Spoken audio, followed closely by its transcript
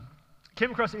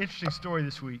Came across an interesting story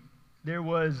this week. There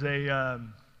was a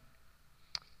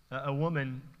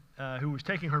woman who was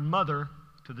taking her mother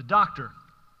to the doctor.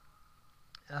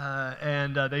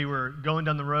 And they were going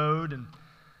down the road, and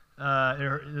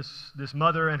this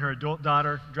mother and her adult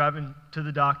daughter driving to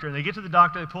the doctor. And they get to the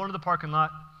doctor, they pull into the parking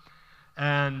lot,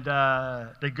 and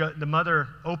the mother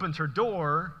opens her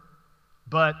door,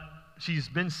 but she's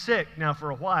been sick now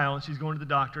for a while, and she's going to the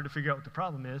doctor to figure out what the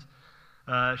problem is.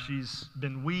 She's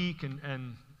been weak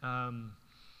and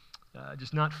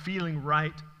just not feeling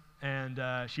right,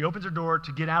 and she opens her door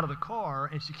to get out of the car,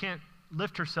 and she can't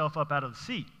lift herself up out of the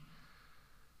seat.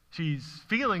 She's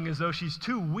feeling as though she's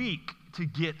too weak to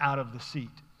get out of the seat.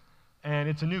 And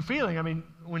it's a new feeling. I mean,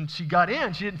 when she got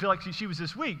in, she didn't feel like she was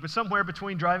this weak, but somewhere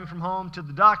between driving from home to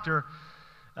the doctor,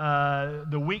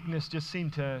 the weakness just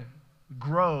seemed to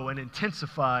grow and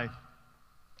intensify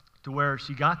to where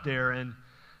she got there. And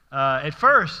at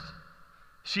first,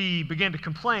 she began to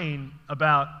complain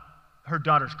about her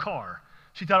daughter's car.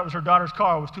 She thought it was her daughter's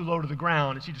car was too low to the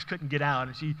ground, and she just couldn't get out.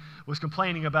 And she was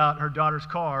complaining about her daughter's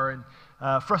car and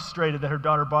frustrated that her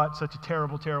daughter bought such a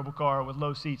terrible, terrible car with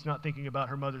low seats, not thinking about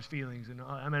her mother's feelings. And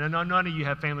I mean, none of you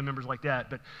have family members like that,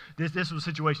 but this was a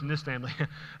situation in this family.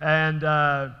 And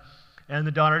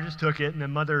the daughter just took it, and the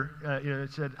mother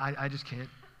said, I just can't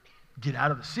get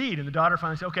out of the seat. And the daughter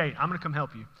finally said, okay, I'm going to come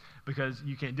help you because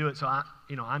you can't do it. So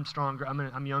I'm stronger.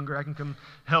 I'm younger. I can come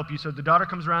help you. So the daughter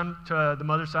comes around to the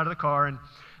mother's side of the car and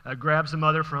grabs the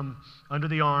mother from under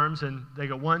the arms, and they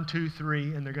go 1, 2,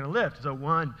 3, and they're going to lift. So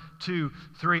 1, 2,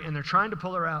 3, and they're trying to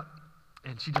pull her out,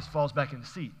 and she just falls back in the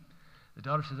seat. The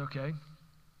daughter says, okay,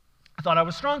 I thought I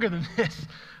was stronger than this.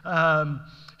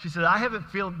 She said, I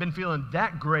haven't been feeling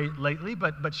that great lately,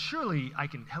 but surely I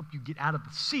can help you get out of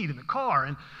the seat in the car.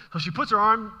 And so she puts her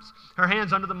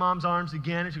hands under the mom's arms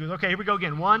again, and she goes, okay, here we go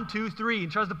again. 1, 2, 3,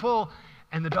 and tries to pull,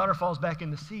 and the daughter falls back in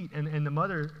the seat, and the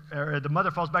mother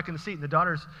falls back in the seat, and the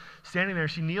daughter's standing there.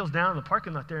 She kneels down in the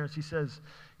parking lot there, and she says,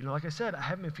 like I said, I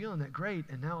haven't been feeling that great,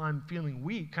 and now I'm feeling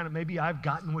weak. Kind of maybe I've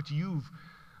gotten what you've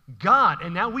got,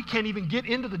 and now we can't even get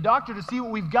into the doctor to see what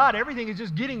we've got. Everything is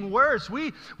just getting worse.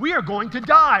 We are going to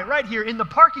die right here in the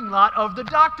parking lot of the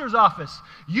doctor's office.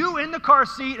 You in the car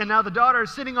seat, and now the daughter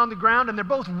is sitting on the ground, and they're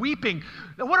both weeping.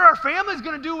 Now, what are our families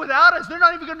going to do without us? They're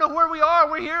not even going to know where we are.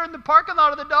 We're here in the parking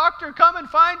lot of the doctor. Come and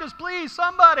find us, please,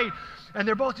 somebody. And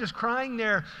they're both just crying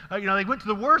there. They went to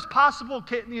the worst possible,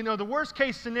 the worst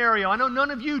case scenario. I know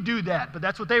none of you do that, but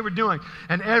that's what they were doing.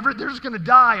 And they're just going to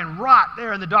die and rot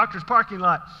there in the doctor's parking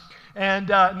lot. And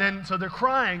then, so they're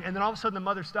crying, and then all of a sudden the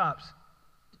mother stops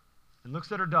and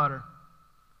looks at her daughter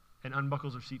and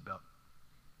unbuckles her seatbelt.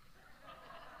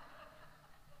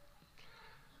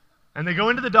 And they go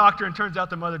into the doctor, and turns out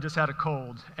the mother just had a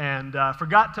cold and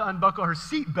forgot to unbuckle her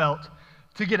seatbelt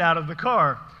to get out of the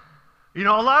car. A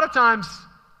lot of times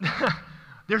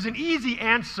there's an easy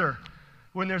answer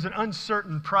when there's an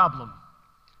uncertain problem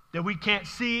that we can't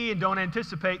see and don't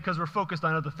anticipate because we're focused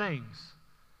on other things.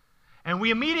 And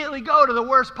we immediately go to the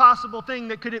worst possible thing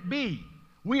that could it be.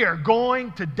 We are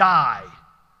going to die.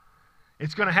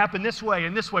 It's going to happen this way,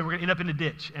 and this way. We're going to end up in a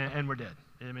ditch, and we're dead.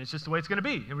 I mean, it's just the way it's going to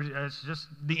be. It's just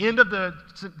the end of the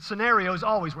scenario is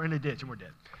always we're in a ditch and we're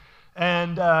dead.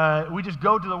 And we just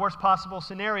go to the worst possible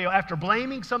scenario after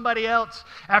blaming somebody else,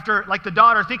 after, like the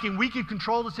daughter, thinking we can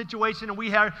control the situation,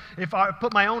 and if I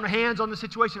put my own hands on the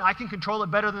situation, I can control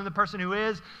it better than the person who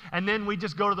is. And then we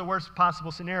just go to the worst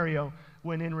possible scenario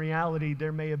when in reality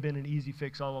there may have been an easy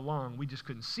fix all along. We just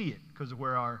couldn't see it because of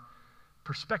where our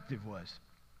perspective was.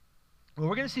 Well,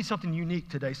 we're going to see something unique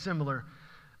today, similar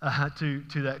to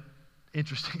that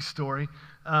interesting story.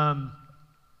 Turn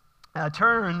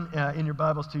in your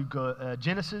Bibles to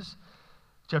Genesis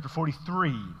chapter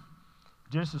 43.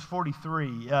 Genesis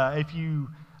 43. If you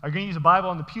are going to use a Bible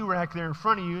on the pew rack there in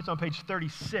front of you, it's on page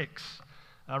 36,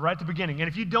 right at the beginning. And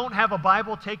if you don't have a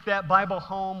Bible, take that Bible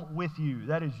home with you.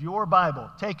 That is your Bible.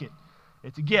 Take it.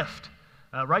 It's a gift.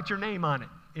 Write your name on it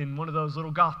in one of those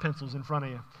little golf pencils in front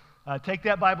of you. Take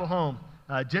that Bible home.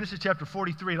 Genesis chapter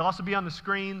 43. It'll also be on the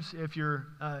screens if you're,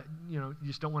 you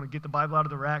just don't want to get the Bible out of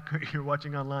the rack or you're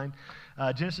watching online.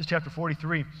 Genesis chapter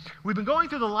 43. We've been going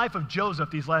through the life of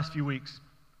Joseph these last few weeks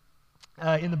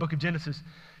in the book of Genesis.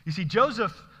 You see,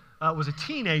 Joseph was a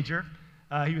teenager.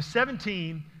 He was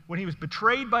 17 when he was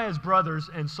betrayed by his brothers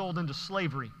and sold into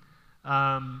slavery.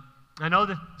 I know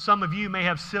that some of you may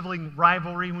have sibling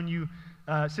rivalry when you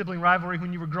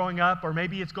were growing up, or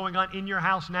maybe it's going on in your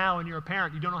house now and you're a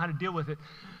parent, you don't know how to deal with it.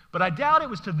 But I doubt it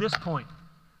was to this point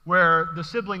where the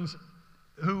siblings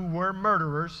who were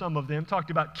murderers, some of them,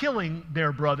 talked about killing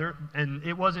their brother, and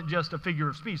it wasn't just a figure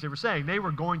of speech. They were saying they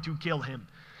were going to kill him.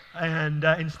 And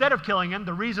instead of killing him,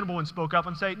 the reasonable one spoke up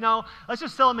and said, no, let's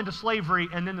just sell him into slavery,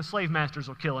 and then the slave masters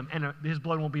will kill him, and his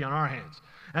blood won't be on our hands.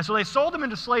 And so they sold him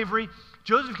into slavery.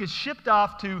 Joseph gets shipped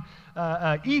off to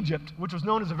Egypt, which was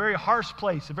known as a very harsh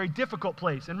place, a very difficult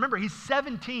place. And remember, he's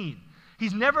 17.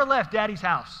 He's never left daddy's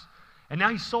house. And now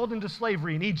he's sold into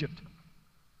slavery in Egypt.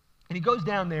 And he goes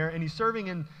down there, and he's serving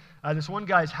in this one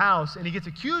guy's house, and he gets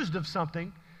accused of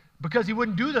something because he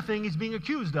wouldn't do the thing he's being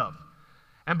accused of.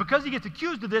 And because he gets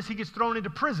accused of this, he gets thrown into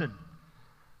prison.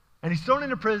 And he's thrown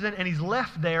into prison, and he's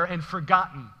left there and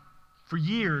forgotten. For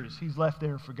years, he's left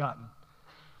there and forgotten.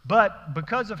 But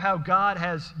because of how God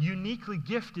has uniquely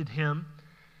gifted him,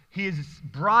 he is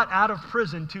brought out of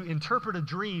prison to interpret a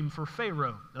dream for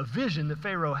Pharaoh, a vision that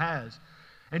Pharaoh has.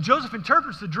 And Joseph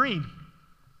interprets the dream.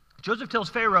 Joseph tells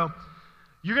Pharaoh,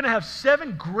 you're going to have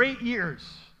 7 great years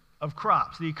of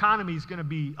crops. The economy is going to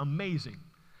be amazing.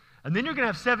 And then you're going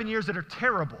to have 7 years that are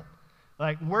terrible,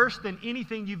 like worse than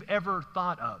anything you've ever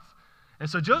thought of. And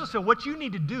so Joseph said, what you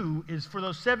need to do is for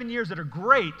those 7 years that are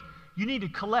great, you need to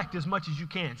collect as much as you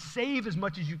can, save as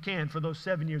much as you can for those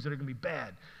 7 years that are going to be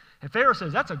bad. And Pharaoh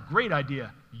says, that's a great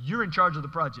idea. You're in charge of the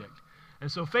project.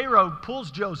 And so Pharaoh pulls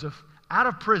Joseph out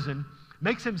of prison,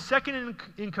 makes him second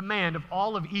in command of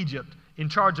all of Egypt, in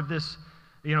charge of this,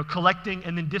 collecting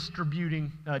and then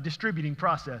distributing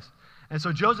process. And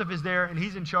so Joseph is there, and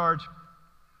he's in charge.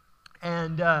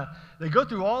 And they go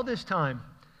through all this time.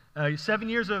 7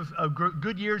 years of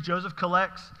good years, Joseph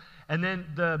collects, and then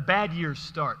the bad years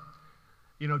start.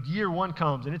 Year 1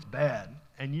 comes, and it's bad.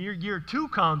 And year 2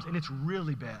 comes, and it's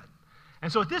really bad.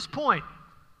 And so at this point,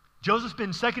 Joseph's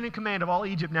been second in command of all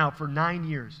Egypt now for 9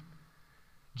 years.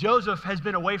 Joseph has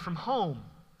been away from home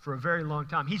for a very long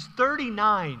time. He's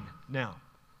 39 now.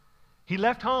 He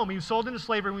left home. He was sold into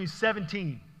slavery when he was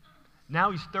 17.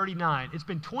 Now he's 39. It's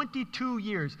been 22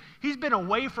 years. He's been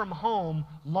away from home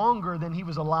longer than he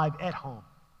was alive at home.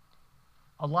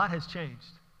 A lot has changed.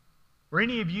 Were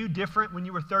any of you different when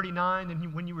you were 39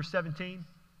 than when you were 17?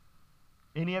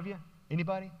 Any of you?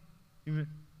 Anybody?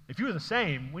 If you were the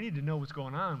same, we need to know what's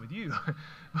going on with you.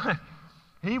 But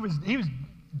he was a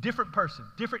different person.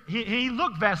 He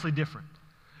looked vastly different.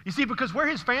 You see, because where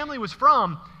his family was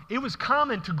from, it was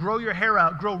common to grow your hair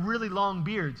out, grow really long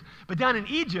beards. But down in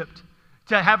Egypt,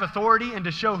 to have authority and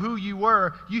to show who you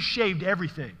were, you shaved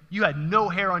everything. You had no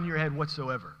hair on your head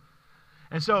whatsoever.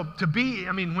 And so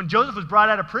when Joseph was brought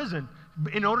out of prison,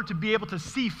 in order to be able to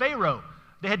see Pharaoh,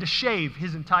 they had to shave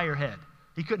his entire head.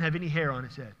 He couldn't have any hair on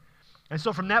his head. And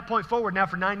so from that point forward, now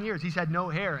for 9 years, he's had no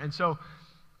hair. And so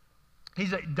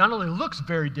he's not only looks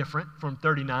very different from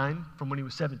 39, from when he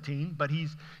was 17, but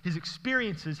his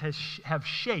experiences have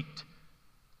shaped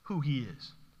who he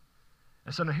is.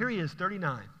 And so now here he is,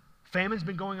 39. Famine's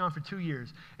been going on for 2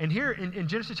 years. And here in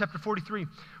Genesis chapter 43,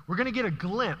 we're going to get a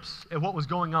glimpse at what was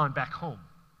going on back home,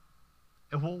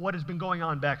 at what has been going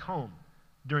on back home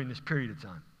during this period of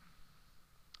time.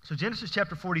 So Genesis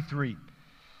chapter 43,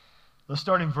 let's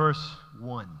start in verse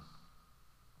 1.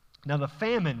 Now the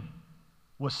famine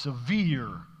was severe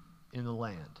in the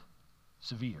land.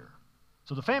 Severe.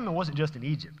 So the famine wasn't just in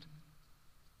Egypt.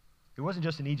 It wasn't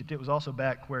just in Egypt. It was also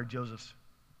back where Joseph's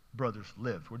brothers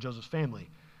lived, where Joseph's family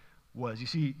was. You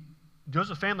see,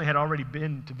 Joseph's family had already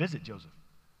been to visit Joseph.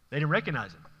 They didn't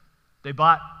recognize him. They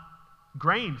bought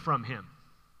grain from him.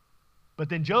 But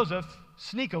then Joseph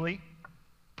sneakily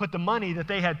put the money that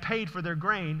they had paid for their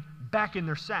grain back in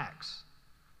their sacks.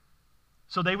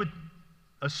 So they would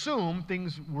assume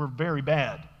things were very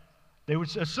bad. They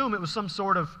would assume it was some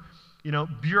sort of,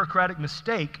 bureaucratic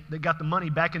mistake that got the money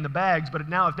back in the bags. But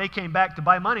now if they came back to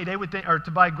buy money, they would think, or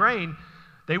to buy grain,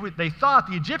 they thought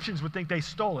the Egyptians would think they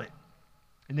stole it,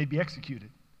 and they'd be executed.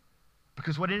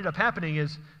 Because what ended up happening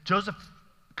is Joseph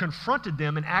confronted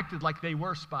them and acted like they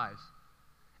were spies,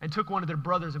 and took one of their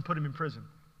brothers and put him in prison.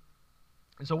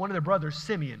 And so one of their brothers,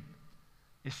 Simeon,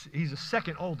 he's the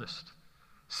second oldest.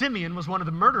 Simeon was one of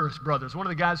the murderous brothers, one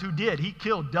of the guys who he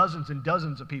killed dozens and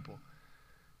dozens of people.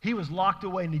 He was locked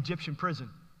away in Egyptian prison.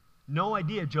 No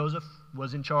idea Joseph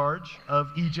was in charge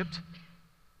of Egypt.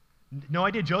 No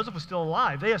idea Joseph was still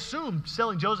alive. They assumed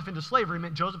selling Joseph into slavery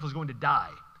meant Joseph was going to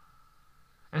die.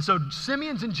 And so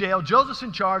Simeon's in jail, Joseph's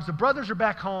in charge, the brothers are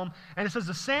back home, and it says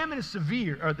the famine is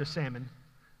severe,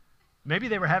 maybe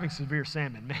they were having severe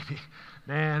famine, maybe.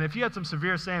 Man, if you had some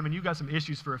severe famine, you got some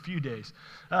issues for a few days.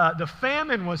 The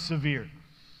famine was severe.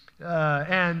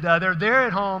 And they're there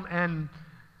at home, and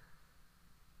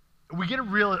we get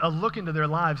a look into their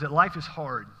lives, that life is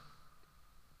hard.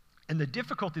 And the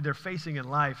difficulty they're facing in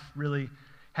life really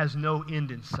has no end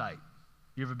in sight.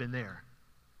 You ever been there?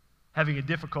 Having a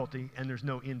difficulty and there's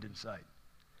no end in sight.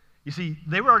 You see,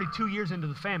 they were already 2 years into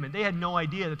the famine. They had no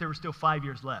idea that there were still 5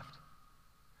 years left.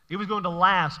 It was going to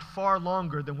last far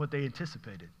longer than what they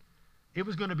anticipated. It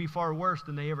was going to be far worse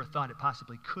than they ever thought it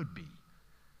possibly could be.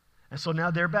 And so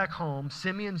now they're back home.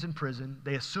 Simeon's in prison.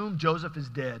 They assume Joseph is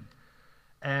dead.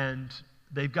 And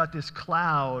they've got this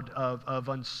cloud of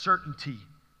uncertainty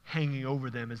hanging over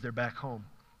them as they're back home.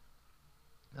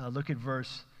 Look at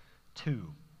verse 2.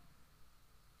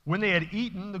 When they had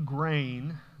eaten the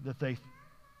grain that they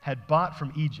had bought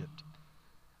from Egypt,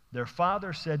 their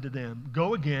father said to them,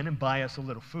 "Go again and buy us a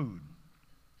little food."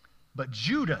 But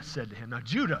Judah said to him, now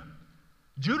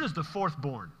Judah's the fourth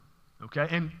born, okay?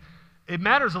 And it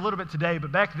matters a little bit today,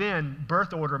 but back then,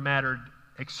 birth order mattered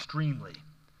extremely.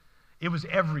 It was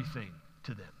everything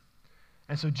to them.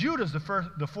 And so Judah's the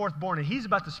fourth born, and he's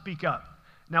about to speak up.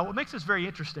 Now, what makes this very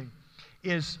interesting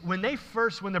is when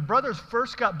the brothers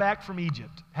first got back from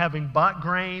Egypt, having bought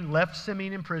grain, left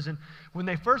Simeon in prison, when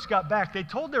they first got back, they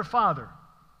told their father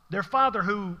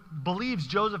who believes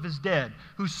Joseph is dead,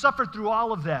 who suffered through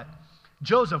all of that.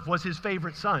 Joseph was his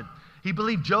favorite son. He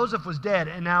believed Joseph was dead,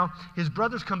 and now his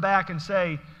brothers come back and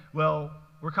say, well,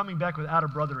 we're coming back without a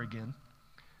brother again.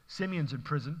 Simeon's in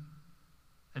prison.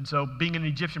 And so being in an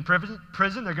Egyptian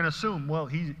prison, they're going to assume, well,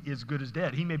 he is good as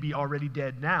dead. He may be already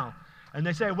dead now. And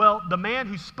they say, well, the man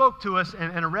who spoke to us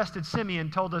and arrested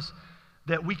Simeon told us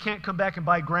that we can't come back and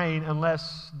buy grain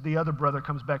unless the other brother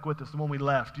comes back with us, the one we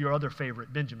left, your other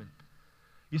favorite, Benjamin.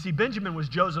 You see, Benjamin was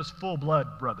Joseph's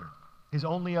full-blood brother, his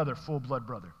only other full-blood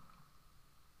brother.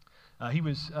 He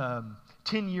was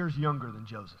 10 years younger than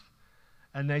Joseph.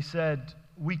 And they said,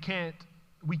 we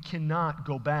cannot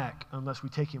go back unless we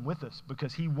take him with us,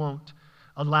 because he won't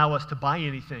allow us to buy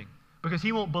anything, because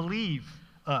he won't believe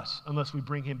us unless we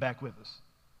bring him back with us.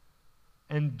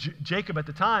 And Jacob at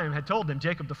the time had told them,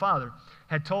 Jacob the father,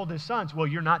 had told his sons, well,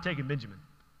 you're not taking Benjamin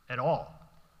at all.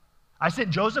 I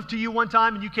sent Joseph to you one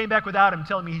time and you came back without him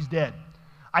telling me he's dead.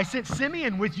 I sent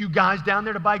Simeon with you guys down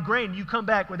there to buy grain. You come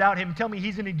back without him and tell me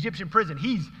he's in Egyptian prison.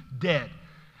 He's dead.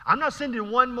 I'm not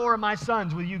sending one more of my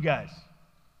sons with you guys.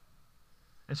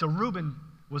 And so Reuben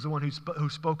was the one who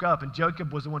spoke up, and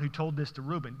Jacob was the one who told this to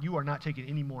Reuben. You are not taking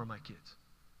any more of my kids.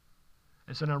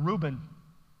 And so now Reuben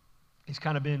has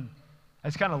kind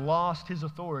of lost his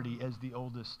authority as the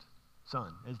oldest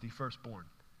son, as the firstborn.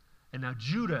 And now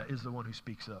Judah is the one who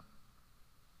speaks up.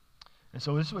 And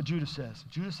so this is what Judah says.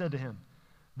 Judah said to him,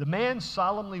 the man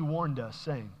solemnly warned us,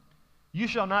 saying, you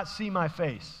shall not see my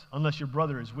face unless your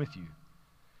brother is with you.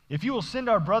 If you will send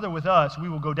our brother with us, we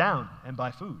will go down and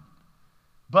buy food.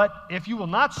 But if you will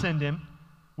not send him,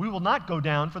 we will not go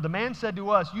down, for the man said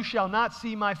to us, you shall not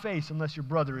see my face unless your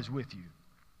brother is with you.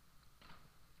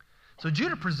 So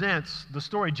Judah presents the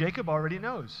story Jacob already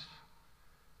knows.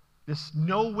 This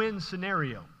no-win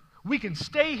scenario. We can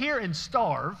stay here and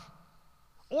starve,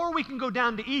 or we can go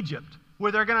down to Egypt,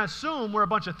 where they're going to assume we're a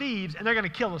bunch of thieves and they're going to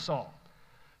kill us all.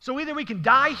 So either we can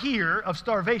die here of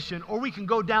starvation, or we can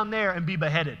go down there and be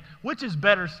beheaded. Which is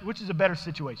better? Which is a better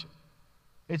situation?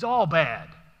 It's all bad.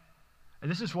 And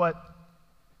this is what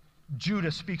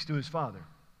Judah speaks to his father,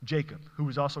 Jacob, who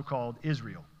was also called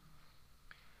Israel.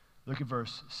 Look at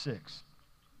verse 6.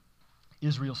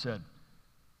 Israel said,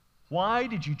 why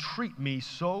did you treat me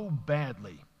so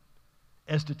badly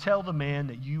as to tell the man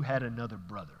that you had another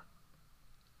brother?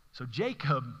 So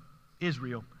Jacob,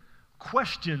 Israel,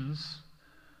 questions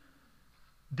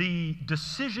the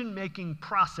decision-making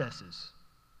processes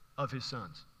of his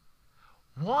sons.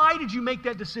 Why did you make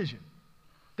that decision?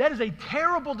 That is a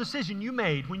terrible decision you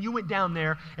made when you went down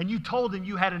there and you told him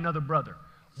you had another brother.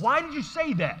 Why did you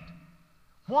say that?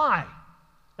 Why?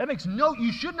 That makes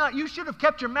you should have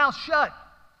kept your mouth shut.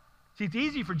 See, it's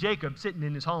easy for Jacob sitting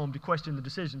in his home to question the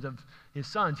decisions of his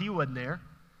sons. He wasn't there.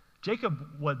 Jacob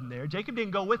wasn't there. Jacob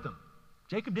didn't go with them.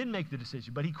 Jacob didn't make the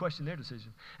decision, but he questioned their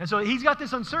decision. And so he's got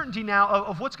this uncertainty now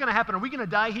of what's going to happen. Are we going to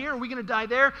die here? Are we going to die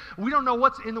there? We don't know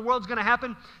what's in the world's going to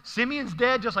happen. Simeon's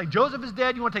dead, just like Joseph is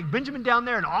dead. You want to take Benjamin down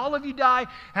there and all of you die?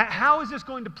 How is this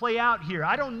going to play out here?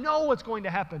 I don't know what's going to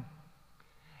happen.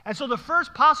 And so the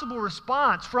first possible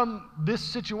response from this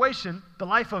situation, the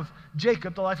life of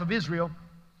Jacob, the life of Israel,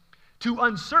 to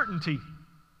uncertainty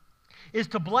is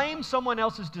to blame someone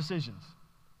else's decisions.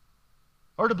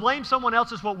 Or to blame someone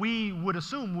else's what we would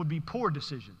assume would be poor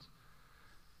decisions.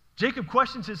 Jacob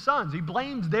questions his sons. He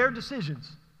blames their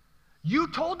decisions. You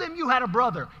told them you had a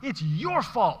brother. It's your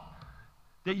fault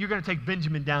that you're going to take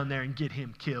Benjamin down there and get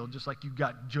him killed, just like you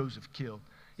got Joseph killed.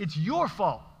 It's your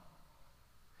fault.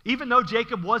 Even though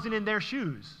Jacob wasn't in their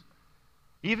shoes.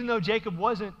 Even though Jacob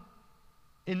wasn't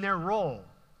in their role.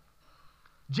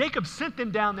 Jacob sent them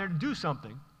down there to do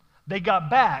something. They got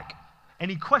back,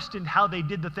 and he questioned how they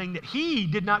did the thing that he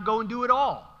did not go and do at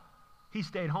all. He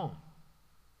stayed home.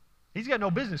 He's got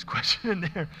no business questioning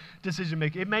their decision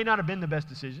making. It may not have been the best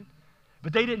decision,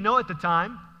 but they didn't know at the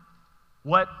time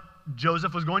what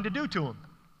Joseph was going to do to him.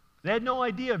 They had no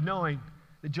idea of knowing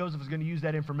that Joseph was going to use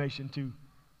that information to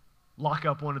lock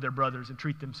up one of their brothers and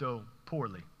treat them so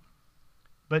poorly.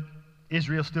 But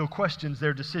Israel still questions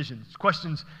their decisions,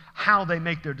 questions how they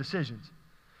make their decisions.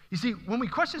 You see, when we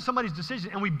question somebody's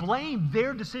decision and we blame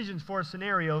their decisions for a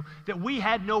scenario that we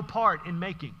had no part in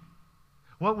making,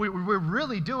 what we're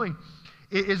really doing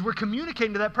is we're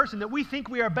communicating to that person that we think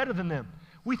we are better than them.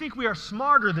 We think we are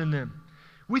smarter than them.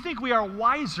 We think we are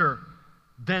wiser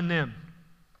than them.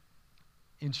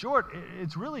 In short,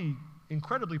 it's really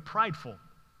incredibly prideful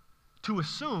to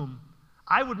assume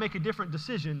I would make a different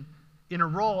decision in a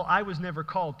role I was never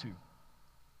called to.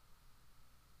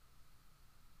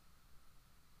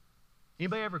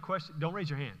 Anybody ever question? Don't raise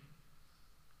your hand.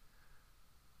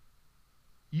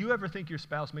 You ever think your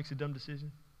spouse makes a dumb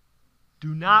decision?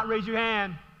 Do not raise your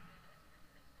hand.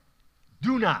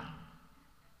 Do not.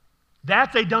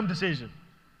 That's a dumb decision.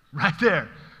 Right there.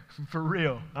 For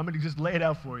real. I'm going to just lay it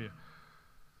out for you.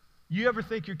 You ever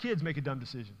think your kids make a dumb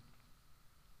decision?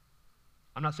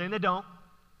 I'm not saying they don't.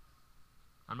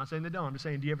 I'm not saying they don't. I'm just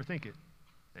saying, do you ever think it?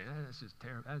 That's just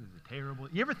terrible. That is a terrible.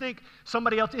 You ever think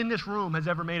somebody else in this room has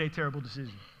ever made a terrible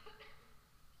decision?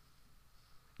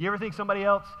 You ever think somebody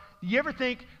else? You ever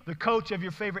think the coach of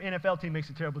your favorite NFL team makes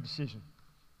a terrible decision?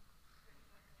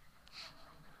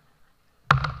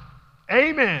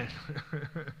 Amen.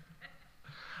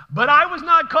 But I was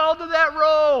not called to that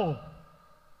role.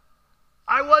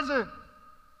 I wasn't.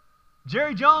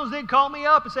 Jerry Jones didn't call me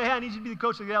up and say, hey, I need you to be the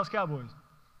coach of the Dallas Cowboys.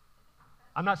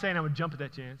 I'm not saying I would jump at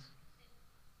that chance.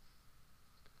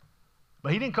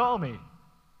 But he didn't call me.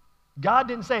 God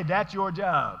didn't say, that's your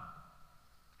job.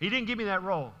 He didn't give me that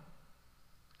role.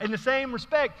 In the same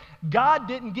respect, God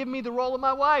didn't give me the role of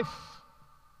my wife.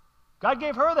 God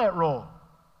gave her that role.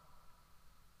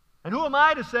 And who am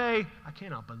I to say, I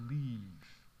cannot believe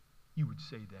you would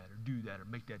say that or do that or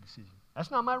make that decision?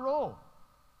 That's not my role.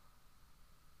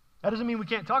 That doesn't mean we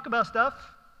can't talk about stuff.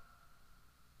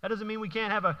 That doesn't mean we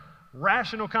can't have a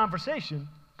rational conversation.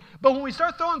 But when we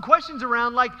start throwing questions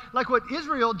around like what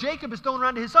Jacob is throwing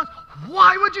around to his sons,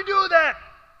 why would you do that?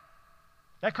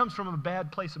 That comes from a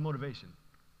bad place of motivation.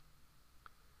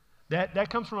 That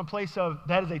comes from a place of,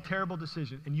 that is a terrible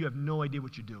decision, and you have no idea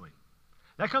what you're doing.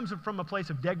 That comes from a place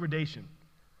of degradation.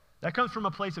 That comes from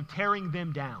a place of tearing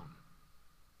them down.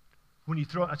 When you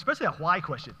throw, especially that why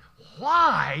question,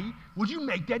 why would you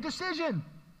make that decision?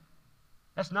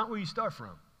 That's not where you start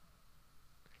from.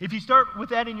 If you start with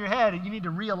that in your head, you need to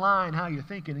realign how you're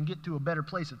thinking and get to a better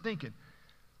place of thinking.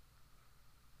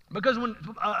 Because when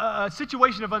a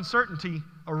situation of uncertainty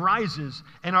arises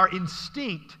and our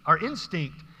instinct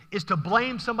is to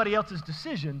blame somebody else's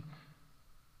decision,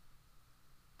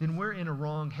 then we're in a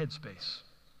wrong headspace.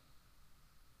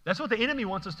 That's what the enemy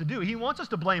wants us to do. He wants us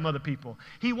to blame other people.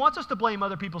 He wants us to blame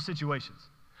other people's situations.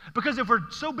 Because if we're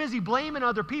so busy blaming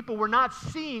other people, we're not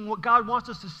seeing what God wants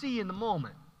us to see in the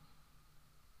moment.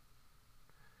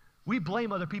 We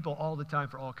blame other people all the time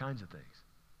for all kinds of things.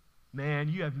 Man,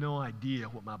 you have no idea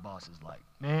what my boss is like.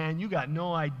 Man, you got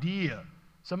no idea.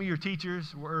 Some of your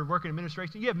teachers were working in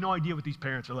administration. You have no idea what these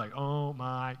parents are like. Oh,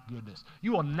 my goodness.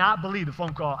 You will not believe the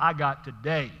phone call I got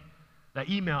today, that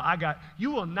email I got. You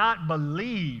will not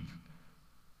believe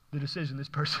the decision this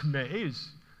person made. It is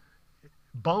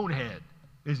bonehead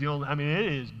is the only, it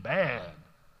is bad.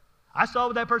 I saw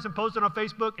what that person posted on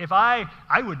Facebook. If I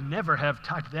would never have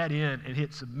typed that in and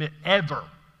hit submit ever.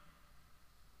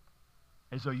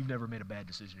 And so you've never made a bad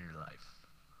decision in your life.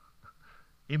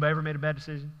 Anybody ever made a bad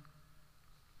decision?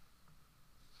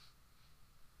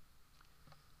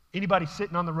 Anybody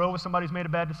sitting on the row with somebody who's made a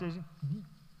bad decision? Mm-hmm.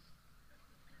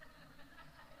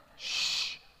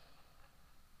 Shh.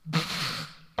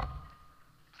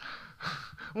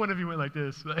 One of you went like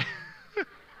this.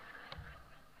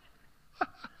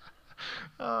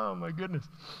 Oh, my goodness.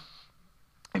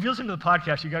 If you listen to the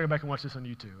podcast, you got to go back and watch this on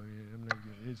YouTube.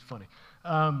 It's funny.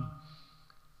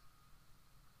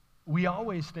 We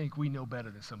always think we know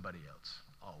better than somebody else.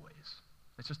 Always.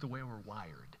 It's just the way we're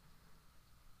wired.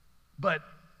 But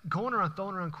going around,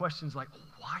 throwing around questions like,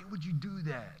 why would you do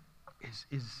that,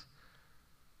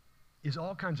 is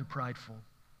all kinds of prideful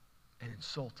and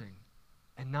insulting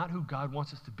and not who God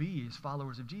wants us to be as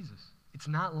followers of Jesus. It's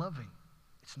not loving.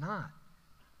 It's not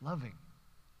loving.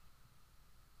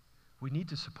 We need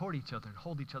to support each other and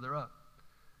hold each other up.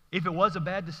 If it was a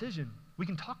bad decision, we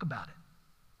can talk about it,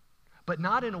 but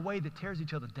not in a way that tears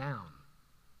each other down,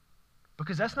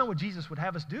 because that's not what Jesus would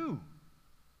have us do.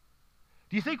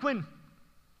 Do you think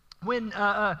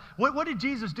what did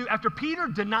Jesus do? After Peter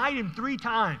denied him 3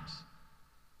 times,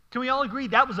 can we all agree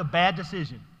that was a bad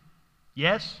decision?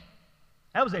 Yes?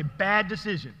 That was a bad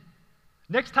decision.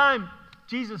 Next time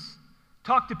Jesus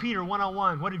talked to Peter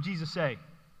one-on-one, what did Jesus say?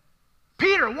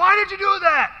 Peter, why did you do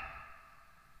that?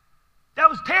 That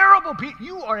was terrible, Peter.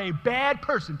 You are a bad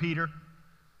person, Peter.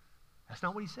 That's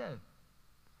not what he said.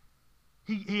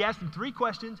 He asked him 3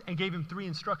 questions and gave him 3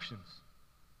 instructions.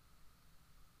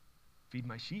 Feed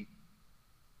my sheep,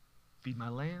 feed my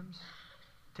lambs,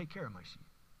 take care of my sheep.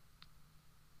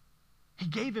 He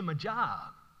gave him a job.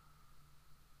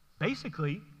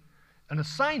 Basically, an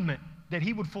assignment that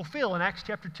he would fulfill in Acts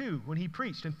chapter 2 when he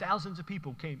preached and thousands of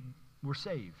people were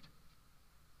saved.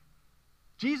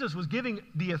 Jesus was giving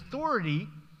the authority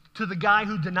to the guy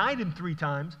who denied him 3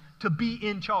 times to be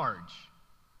in charge.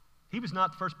 He was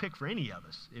not the first pick for any of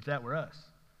us, if that were us.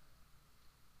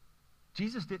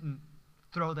 Jesus didn't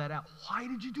throw that out. Why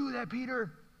did you do that,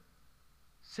 Peter?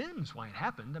 Sin's why it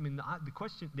happened. I mean,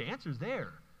 the answer is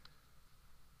there.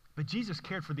 But Jesus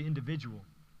cared for the individual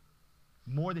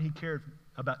more than he cared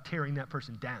about tearing that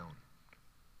person down,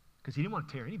 because he didn't want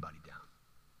to tear anybody down.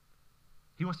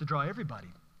 He wants to draw everybody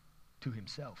to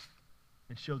himself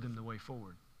and show them the way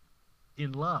forward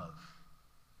in love.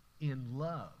 In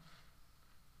love.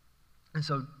 And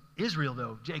so Israel,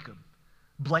 though, Jacob,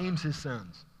 blames his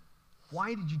sons.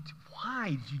 Why did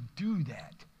you do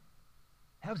that?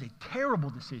 That was a terrible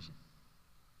decision.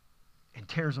 And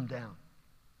tears them down.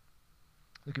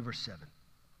 Look at verse 7.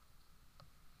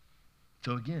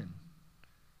 So again,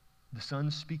 the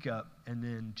sons speak up, and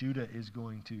then Judah is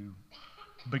going to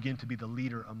begin to be the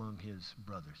leader among his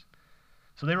brothers.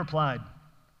 So they replied,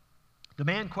 "The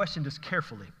man questioned us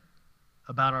carefully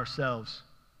about ourselves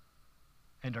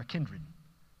and our kindred,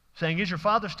 saying, 'Is your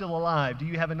father still alive? Do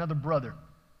you have another brother?'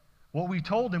 What we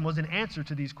told him was an answer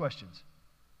to these questions.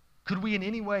 Could we in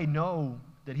any way know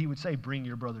that he would say, 'Bring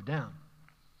your brother down'?"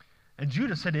 And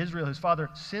Judah said to Israel, his father,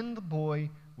 'Send the boy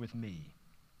with me,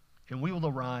 and we will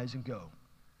arise and go,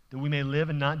 that we may live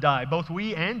and not die, both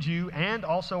we and you, and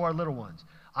also our little ones.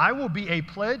 I will be a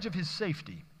pledge of his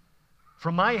safety.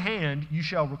 From my hand you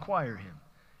shall require him.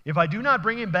 If I do not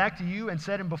bring him back to you and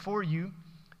set him before you,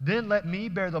 then let me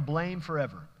bear the blame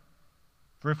forever.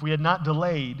 For if we had not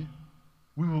delayed,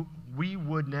 we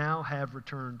would now have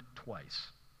returned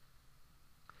twice."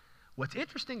 What's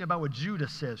interesting about what Judah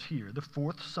says here, the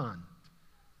 4th son,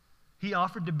 he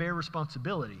offered to bear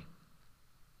responsibility.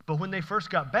 But when they first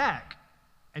got back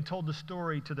and told the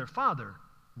story to their father,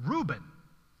 Reuben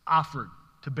offered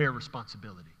to bear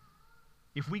responsibility.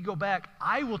 If we go back,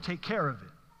 I will take care of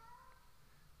it.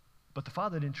 But the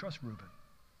father didn't trust Reuben.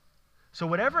 So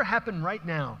whatever happened right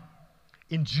now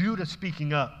in Judah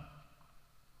speaking up,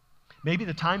 maybe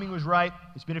the timing was right.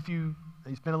 It's been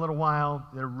a little while.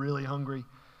 They're really hungry.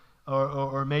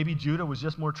 Or maybe Judah was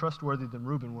just more trustworthy than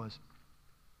Reuben was.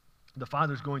 The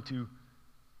father's going to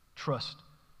trust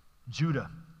Judah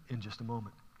in just a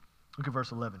moment. Look at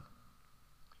verse 11.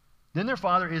 Then their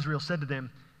father Israel said to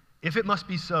them, "If it must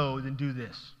be so, then do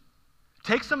this.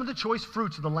 Take some of the choice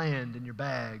fruits of the land in your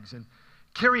bags and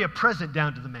carry a present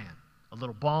down to the man. A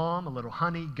little balm, a little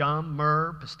honey, gum,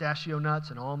 myrrh, pistachio nuts,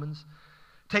 and almonds.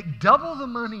 Take double the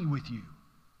money with you.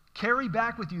 Carry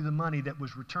back with you the money that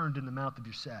was returned in the mouth of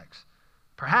your sacks.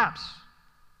 Perhaps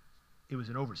it was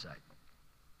an oversight."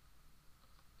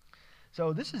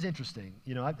 So this is interesting.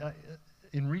 You know,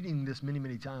 in reading this many,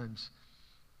 many times,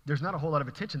 there's not a whole lot of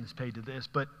attention that's paid to this,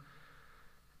 but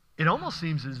it almost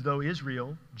seems as though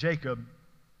Israel, Jacob,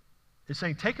 is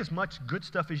saying, take as much good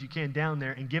stuff as you can down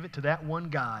there and give it to that one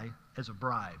guy as a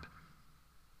bribe.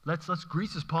 Let's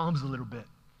grease his palms a little bit.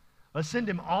 Let's send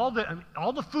him all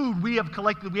the food we have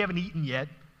collected we haven't eaten yet.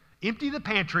 Empty the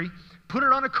pantry, put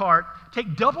it on a cart,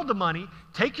 take double the money,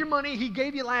 take your money he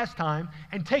gave you last time,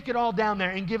 and take it all down there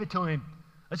and give it to him.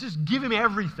 Let's just give him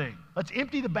everything. Let's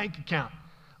empty the bank account.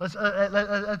 Let's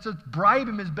just bribe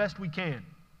him as best we can.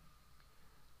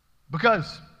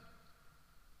 Because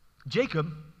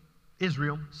Jacob,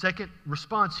 Israel, second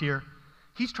response here,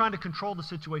 he's trying to control the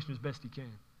situation as best he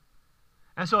can.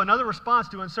 And so another response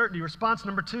to uncertainty, response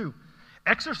number 2,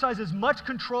 exercise as much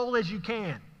control as you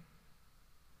can.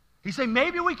 He's saying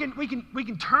maybe we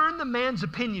can turn the man's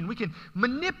opinion. We can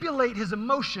manipulate his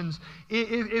emotions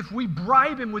if we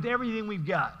bribe him with everything we've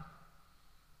got.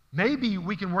 Maybe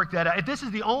we can work that out. If this is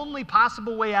the only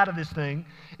possible way out of this thing,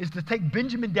 is to take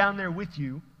Benjamin down there with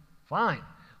you, fine.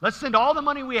 Let's send all the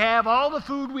money we have, all the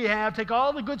food we have, take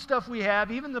all the good stuff we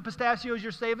have, even the pistachios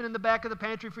you're saving in the back of the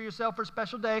pantry for yourself for a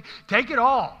special day. Take it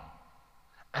all.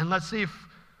 And let's see if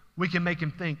we can make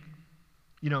him think,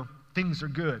 things are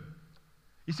good.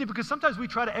 You see, because sometimes we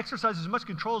try to exercise as much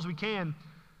control as we can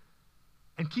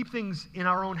and keep things in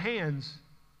our own hands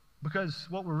because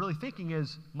what we're really thinking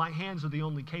is, my hands are the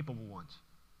only capable ones.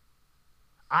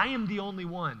 I am the only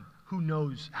one who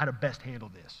knows how to best handle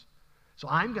this. So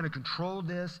I'm going to control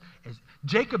this.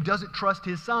 Jacob doesn't trust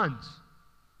his sons.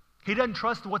 He doesn't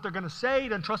trust what they're going to say. He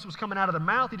doesn't trust what's coming out of their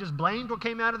mouth. He just blamed what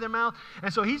came out of their mouth.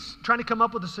 And so he's trying to come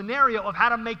up with a scenario of how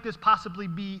to make this possibly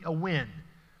be a win.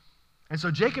 And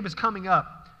so Jacob is coming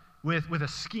up with a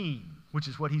scheme, which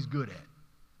is what he's good at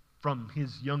from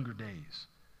his younger days.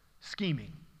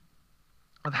 Scheming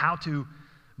of how to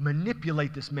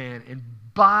manipulate this man and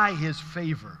buy his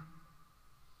favor.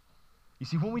 You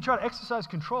see, when we try to exercise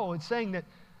control, it's saying that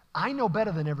I know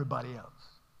better than everybody else.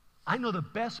 I know the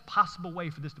best possible way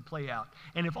for this to play out.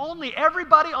 And if only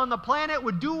everybody on the planet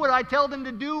would do what I tell them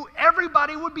to do,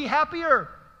 everybody would be happier.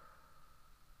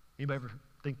 Anybody ever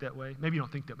think that way? Maybe you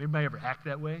don't think that way. Anybody ever act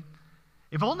that way?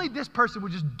 If only this person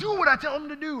would just do what I tell them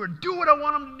to do or do what I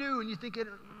want them to do, and you think, do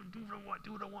what I want,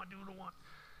 do what I want, do what I want.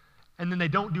 And then they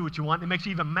don't do what you want. It makes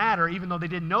you even madder, even though they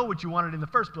didn't know what you wanted in the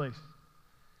first place.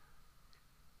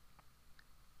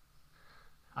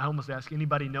 I almost ask,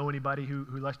 anybody know anybody who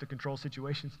likes to control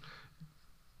situations?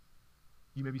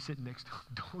 You may be sitting next to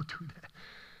them. Don't do that.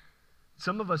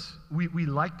 Some of us, we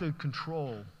like to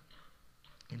control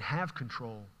and have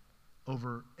control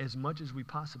over as much as we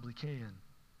possibly can.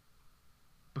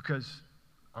 Because,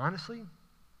 honestly,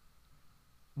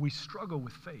 we struggle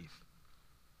with faith.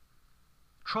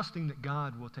 Trusting that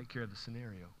God will take care of the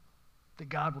scenario. That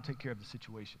God will take care of the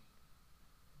situation.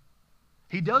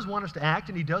 He does want us to act,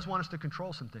 and he does want us to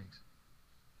control some things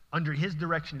under his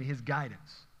direction and his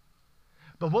guidance.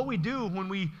 But what we do when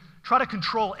we try to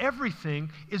control everything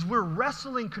is we're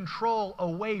wrestling control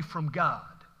away from God,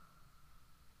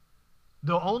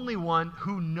 the only one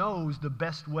who knows the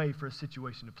best way for a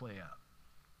situation to play out.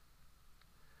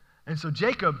 And so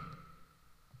Jacob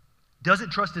doesn't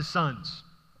trust his sons.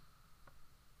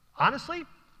 Honestly,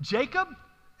 Jacob,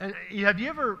 and have you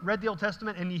ever read the Old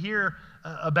Testament and you hear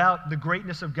about the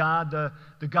greatness of God,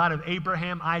 the God of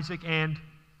Abraham, Isaac, and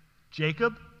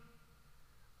Jacob?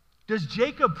 Does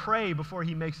Jacob pray before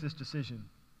he makes this decision?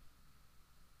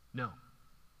 No.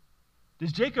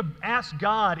 Does Jacob ask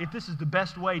God if this is the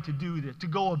best way to do this, to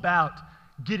go about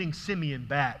getting Simeon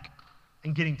back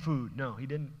and getting food? No, he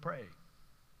didn't pray.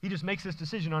 He just makes this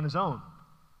decision on his own.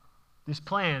 This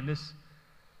plan, this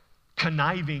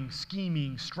conniving,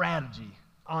 scheming strategy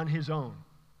on his own.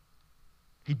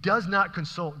 He does not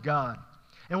consult God.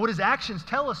 And what his actions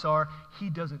tell us are,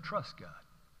 he doesn't trust God.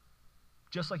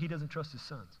 Just like he doesn't trust his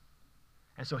sons.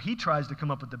 And so he tries to come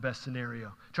up with the best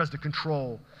scenario, tries to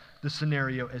control the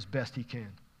scenario as best he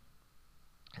can.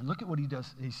 And look at what he does.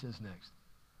 He says next,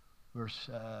 verse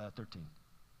 13.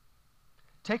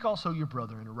 Take also your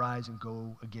brother and arise and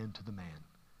go again to the man.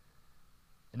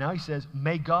 And now he says,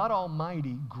 may God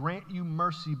Almighty grant you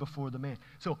mercy before the man.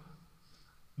 So,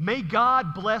 may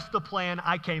God bless the plan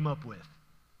I came up with.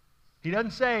 He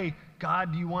doesn't say,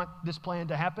 God, do you want this plan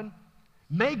to happen?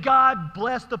 May God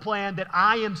bless the plan that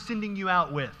I am sending you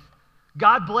out with.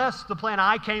 God bless the plan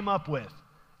I came up with,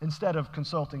 instead of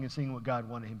consulting and seeing what God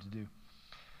wanted him to do.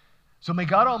 So may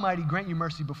God Almighty grant you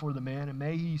mercy before the man, and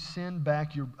may he send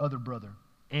back your other brother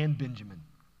and Benjamin.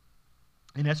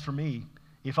 And as for me,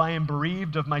 if I am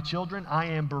bereaved of my children, I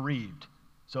am bereaved.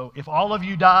 So if all of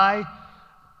you die,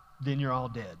 then you're all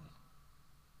dead.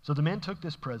 So the men took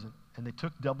this present, and they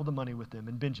took double the money with them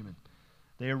and Benjamin.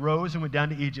 They arose and went down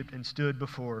to Egypt and stood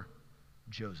before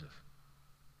Joseph.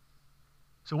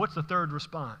 So what's the third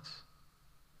response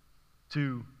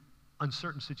to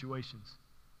uncertain situations?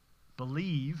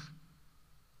 Believe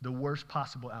the worst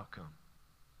possible outcome.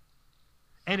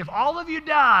 And if all of you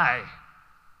die,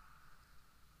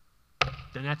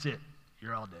 then that's it.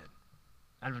 You're all dead.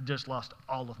 I've just lost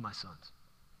all of my sons.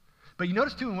 But you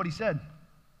notice too in what he said.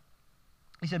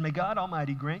 He said, may God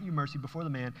Almighty grant you mercy before the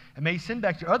man, and may he send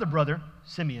back your other brother,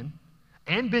 Simeon,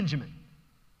 and Benjamin.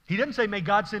 He doesn't say, may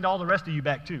God send all the rest of you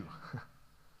back too.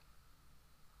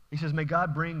 He says, may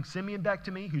God bring Simeon back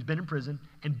to me, who's been in prison,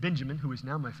 and Benjamin, who is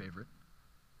now my favorite.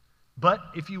 But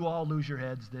if you all lose your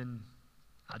heads, then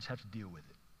I'll just have to deal with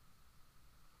it.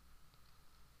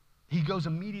 He goes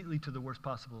immediately to the worst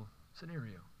possible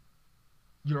scenario.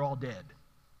 You're all dead.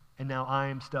 And now I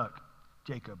am stuck,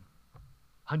 Jacob,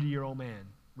 100-year-old man,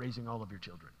 raising all of your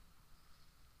children.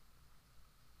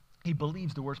 He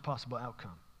believes the worst possible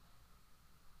outcome.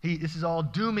 This is all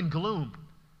doom and gloom.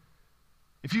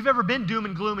 If you've ever been doom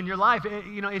and gloom in your life,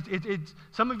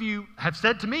 some of you have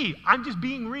said to me, I'm just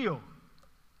being real.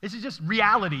 This is just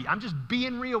reality. I'm just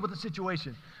being real with the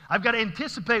situation. I've got to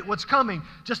anticipate what's coming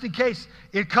just in case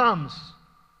it comes.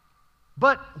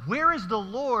 But where is the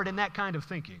Lord in that kind of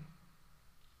thinking?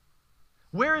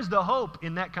 Where is the hope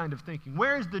in that kind of thinking?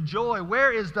 Where is the joy?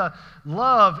 Where is the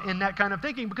love in that kind of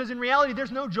thinking? Because in reality,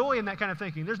 there's no joy in that kind of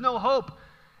thinking. There's no hope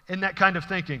in that kind of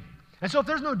thinking. And so if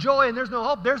there's no joy and there's no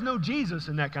hope, there's no Jesus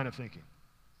in that kind of thinking.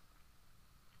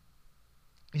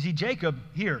 You see, Jacob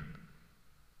here,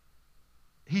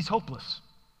 he's hopeless.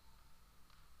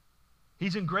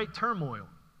 He's in great turmoil.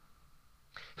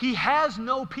 He has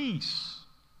no peace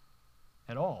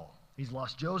at all. He's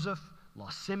lost Joseph,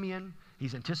 lost Simeon.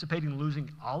 He's anticipating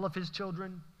losing all of his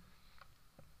children.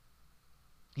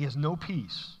 He has no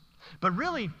peace. But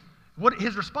really, what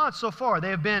his response so far, they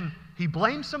have been, he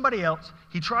blames somebody else,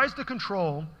 he tries to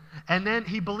control, and then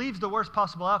he believes the worst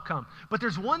possible outcome. But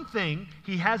there's one thing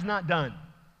he has not done,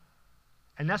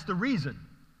 and that's the reason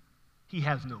he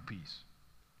has no peace.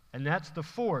 And that's the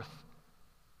fourth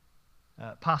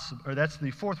that's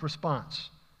the fourth response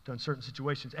to uncertain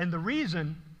situations. And the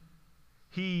reason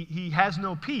he has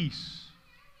no peace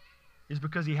is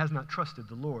because he has not trusted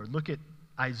the Lord. Look at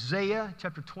Isaiah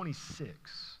chapter 26.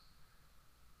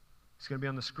 It's going to be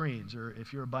on the screens, or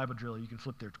if you're a Bible driller, you can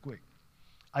flip there quick.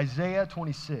 Isaiah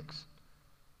 26.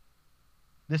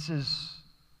 This is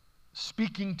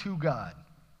speaking to God.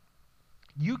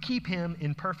 You keep him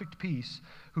in perfect peace,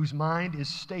 whose mind is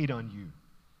stayed on you,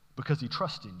 because he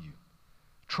trusts in you.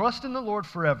 Trust in the Lord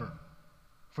forever,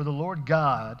 for the Lord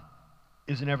God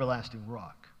is an everlasting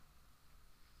rock.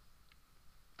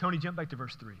 Tony, jump back to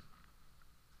verse 3.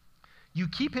 You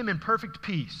keep him in perfect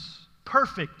peace.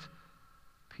 Perfect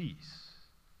peace.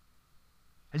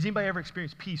 Has anybody ever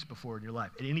experienced peace before in your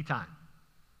life at any time?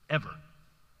 Ever?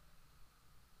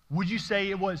 Would you say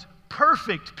it was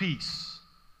perfect peace?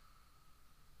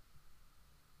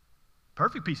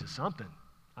 Perfect peace is something.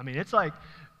 I mean, it's like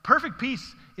perfect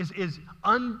peace is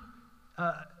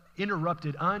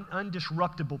uninterrupted,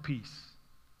 undisruptible peace.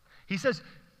 He says,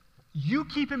 you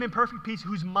keep him in perfect peace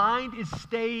whose mind is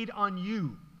stayed on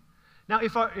you. Now,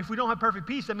 if we don't have perfect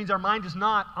peace, that means our mind is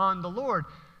not on the Lord.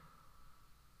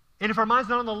 And if our mind's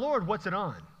not on the Lord, what's it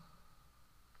on?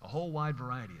 A whole wide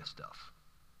variety of stuff.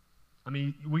 I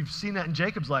mean, we've seen that in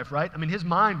Jacob's life, right? I mean, his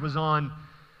mind was on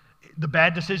the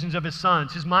bad decisions of his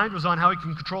sons. His mind was on how he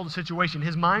can control the situation.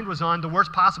 His mind was on the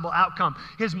worst possible outcome.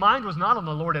 His mind was not on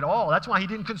the Lord at all. That's why he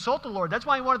didn't consult the Lord. That's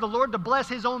why he wanted the Lord to bless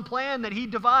his own plan that he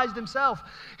devised himself.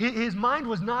 His mind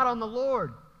was not on the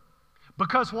Lord.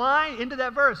 Because why? Into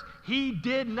that verse. He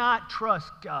did not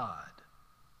trust God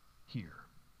here.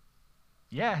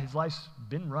 Yeah, his life's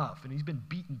been rough, and he's been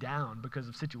beaten down because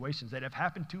of situations that have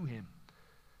happened to him.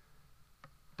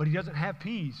 But he doesn't have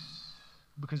peace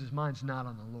because his mind's not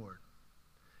on the Lord.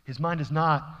 His mind is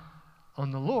not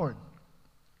on the Lord.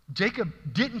 Jacob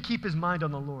didn't keep his mind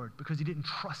on the Lord because he didn't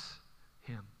trust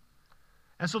him.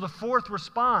 And so the fourth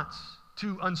response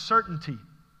to uncertainty,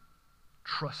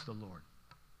 trust the Lord.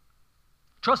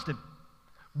 Trust him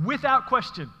without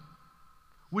question,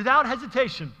 without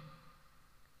hesitation.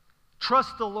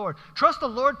 Trust the Lord. Trust the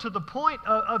Lord to the point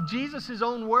of Jesus'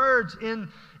 own words in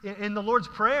the Lord's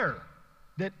Prayer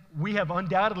that we have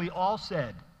undoubtedly all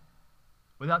said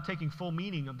without taking full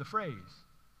meaning of the phrase.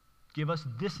 Give us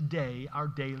this day our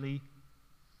daily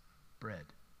bread.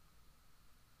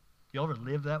 You ever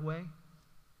live that way?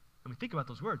 I mean, think about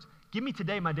those words. Give me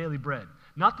today my daily bread.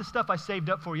 Not the stuff I saved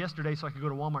up for yesterday so I could go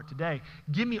to Walmart today.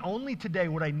 Give me only today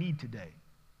what I need today.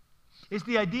 It's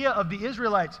the idea of the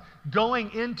Israelites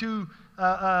going into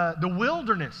the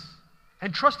wilderness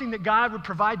and trusting that God would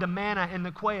provide the manna and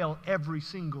the quail every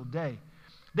single day.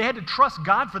 They had to trust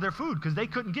God for their food because they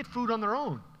couldn't get food on their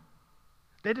own.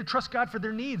 They had to trust God for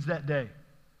their needs that day.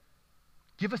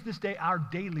 Give us this day our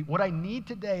daily. What I need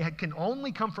today can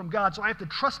only come from God, so I have to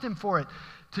trust him for it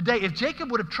today. If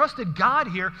Jacob would have trusted God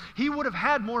here, he would have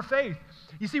had more faith.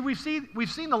 You see, we've seen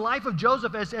the life of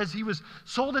Joseph as he was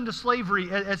sold into slavery,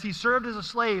 as he served as a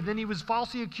slave, then he was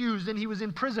falsely accused, then he was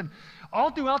in prison.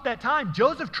 All throughout that time,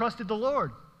 Joseph trusted the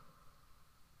Lord.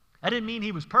 That didn't mean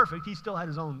he was perfect. He still had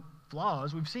his own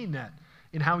flaws. We've seen that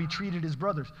in how he treated his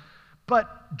brothers.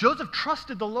 But Joseph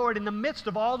trusted the Lord in the midst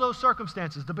of all those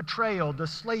circumstances, the betrayal, the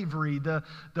slavery, the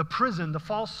prison, the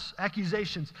false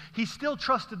accusations. He still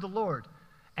trusted the Lord.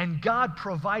 And God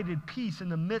provided peace in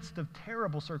the midst of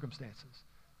terrible circumstances.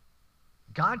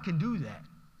 God can do that.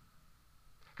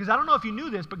 Because I don't know if you knew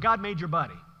this, but God made your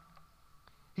body.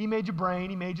 He made your brain,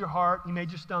 he made your heart, he made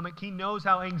your stomach. He knows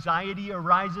how anxiety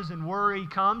arises and worry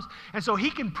comes. And so he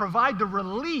can provide the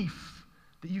relief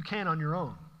that you can on your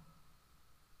own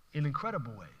in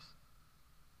incredible ways.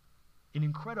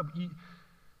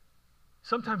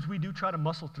 sometimes we do try to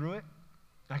muscle through it.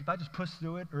 Like if I just push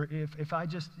through it, or if I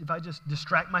just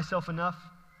distract myself enough,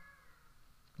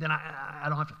 then I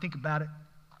don't have to think about it.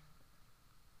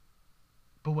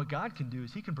 But what God can do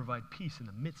is he can provide peace in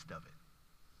the midst of it.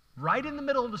 Right in the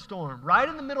middle of the storm, right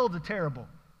in the middle of the terrible,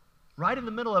 right in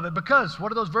the middle of it. Because,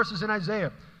 what are those verses in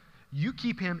Isaiah? You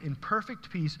keep him in perfect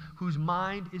peace whose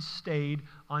mind is stayed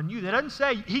on you. That doesn't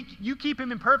say you keep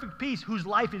him in perfect peace whose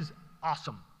life is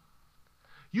awesome.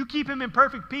 You keep him in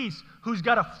perfect peace who's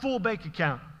got a full bank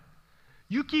account.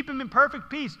 You keep him in perfect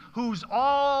peace whose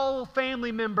all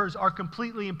family members are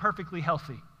completely and perfectly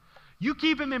healthy. You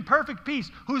keep him in perfect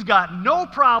peace who's got no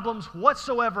problems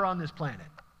whatsoever on this planet.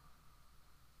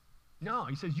 No,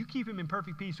 he says you keep him in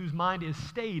perfect peace whose mind is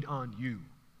stayed on you.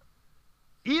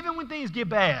 Even when things get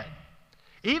bad.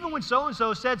 Even when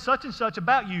so-and-so said such and such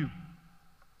about you.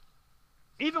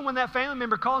 Even when that family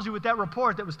member calls you with that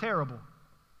report that was terrible.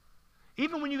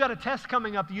 Even when you got a test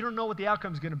coming up that you don't know what the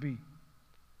outcome is going to be.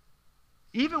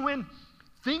 Even when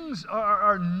things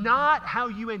are not how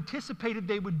you anticipated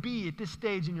they would be at this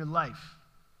stage in your life.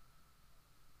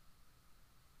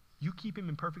 You keep him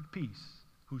in perfect peace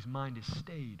whose mind is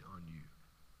stayed on you.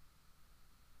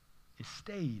 Is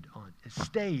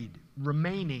stayed,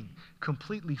 remaining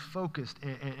completely focused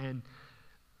and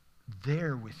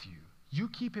there with you. You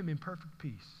keep him in perfect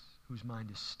peace whose mind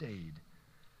is stayed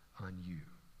on you.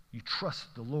 You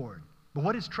trust the Lord. But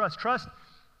what is trust? Trust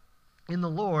in the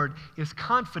Lord is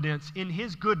confidence in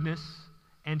his goodness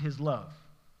and his love.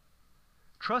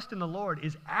 Trust in the Lord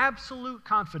is absolute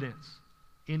confidence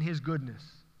in his goodness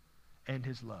and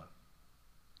his love.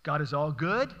 God is all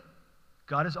good.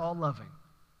 God is all loving.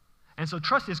 And so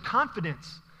trust is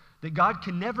confidence that God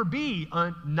can never be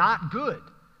not good.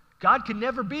 God can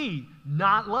never be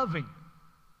not loving.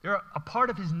 They're a part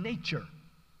of his nature.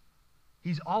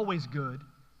 He's always good.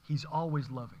 He's always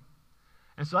loving.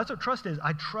 And so that's what trust is.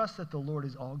 I trust that the Lord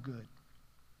is all good.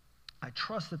 I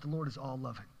trust that the Lord is all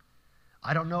loving.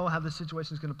 I don't know how the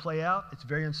situation is going to play out. It's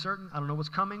very uncertain. I don't know what's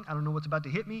coming. I don't know what's about to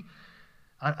hit me.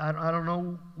 I don't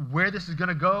know where this is going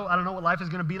to go. I don't know what life is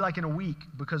going to be like in a week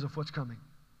because of what's coming.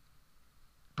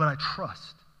 But I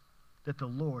trust that the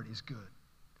Lord is good.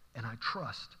 And I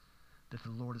trust that the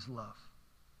Lord is love.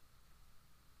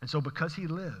 And so because he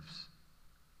lives,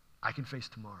 I can face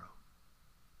tomorrow.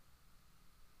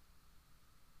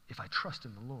 If I trust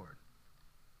in the Lord,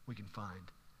 we can find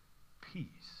peace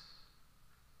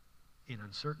in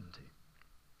uncertainty.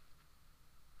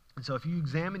 And so if you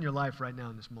examine your life right now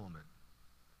in this moment,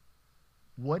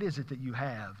 what is it that you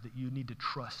have that you need to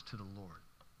trust to the Lord?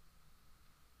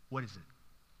 What is it?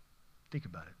 Think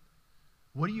about it.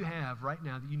 What do you have right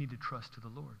now that you need to trust to the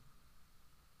Lord?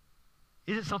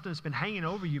 Is it something that's been hanging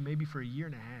over you maybe for a year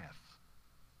and a half?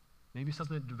 Maybe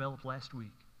something that developed last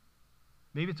week.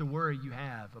 Maybe it's a worry you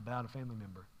have about a family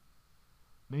member.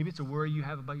 Maybe it's a worry you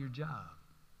have about your job.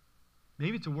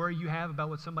 Maybe it's a worry you have about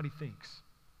what somebody thinks.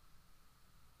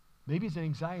 Maybe it's an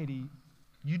anxiety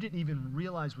you didn't even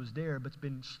realize was there, but it's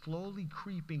been slowly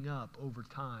creeping up over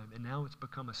time, and now it's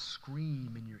become a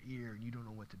scream in your ear, and you don't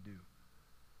know what to do.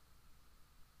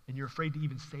 And you're afraid to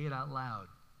even say it out loud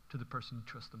to the person you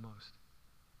trust the most.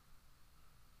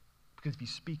 Because if you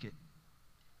speak it,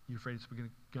 you're afraid it's going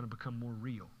to become more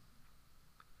real.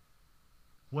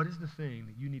 What is the thing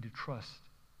that you need to trust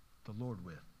the Lord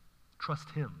with?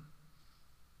 Trust him.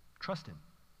 Trust him.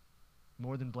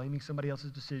 More than blaming somebody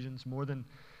else's decisions, more than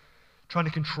trying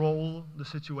to control the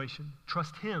situation.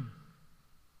 Trust him.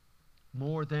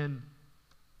 More than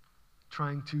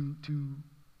trying to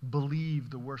believe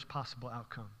the worst possible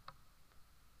outcome.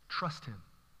 Trust him.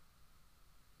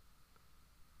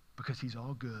 Because he's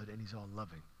all good and he's all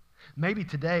loving. Maybe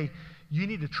today you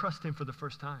need to trust him for the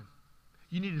first time.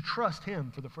 You need to trust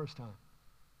him for the first time.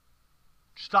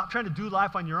 Stop trying to do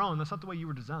life on your own. That's not the way you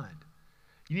were designed.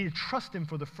 You need to trust him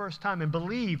for the first time and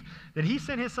believe that he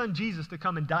sent his son Jesus to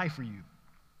come and die for you.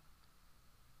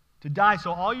 To die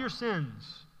so all your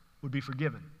sins would be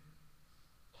forgiven.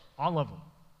 All of them.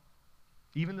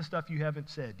 Even the stuff you haven't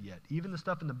said yet. Even the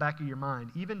stuff in the back of your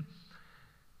mind. Even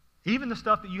the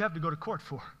stuff that you have to go to court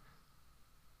for.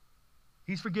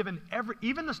 He's forgiven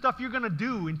even the stuff you're going to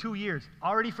do in 2 years.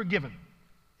 Already forgiven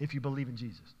if you believe in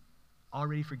Jesus.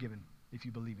 Already forgiven if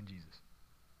you believe in Jesus.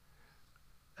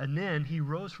 And then he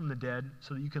rose from the dead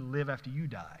so that you can live after you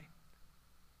die.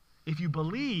 If you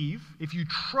believe, if you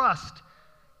trust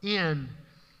in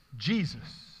Jesus,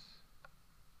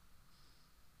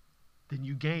 then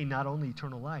you gain not only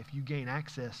eternal life, you gain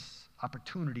access,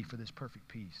 opportunity for this perfect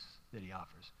peace that he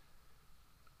offers.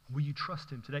 Will you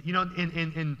trust him today? You know,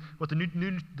 in what the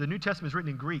New Testament is written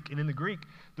in Greek, and in the Greek,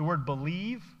 the word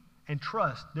believe and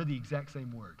trust, they're the exact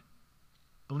same word.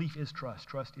 Belief is trust.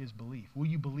 Trust is belief. Will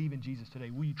you believe in Jesus today?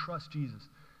 Will you trust Jesus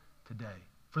today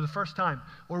for the first time?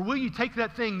 Or will you take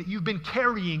that thing that you've been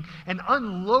carrying and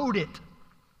unload it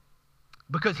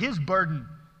because his burden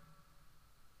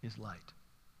is light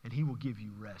and he will give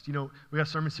you rest? You know, we got a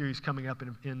sermon series coming up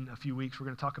in a few weeks. We're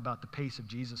going to talk about the pace of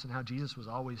Jesus and how Jesus was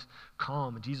always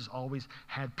calm and Jesus always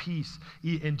had peace.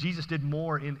 And Jesus did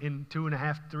more in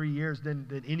 2.5, 3 years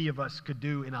than any of us could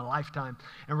do in a lifetime.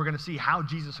 And we're going to see how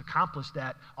Jesus accomplished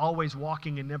that, always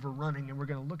walking and never running. And we're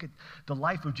going to look at the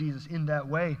life of Jesus in that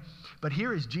way. But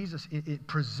here is Jesus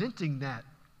presenting that,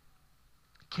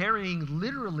 carrying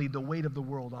literally the weight of the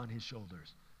world on his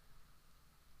shoulders,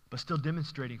 but still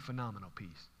demonstrating phenomenal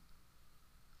peace.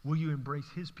 Will you embrace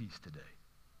his peace today?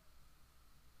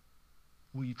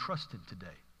 Will you trust him today,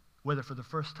 whether for the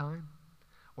first time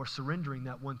or surrendering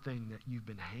that one thing that you've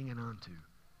been hanging on to,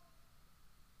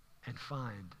 and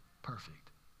find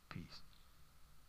perfect peace?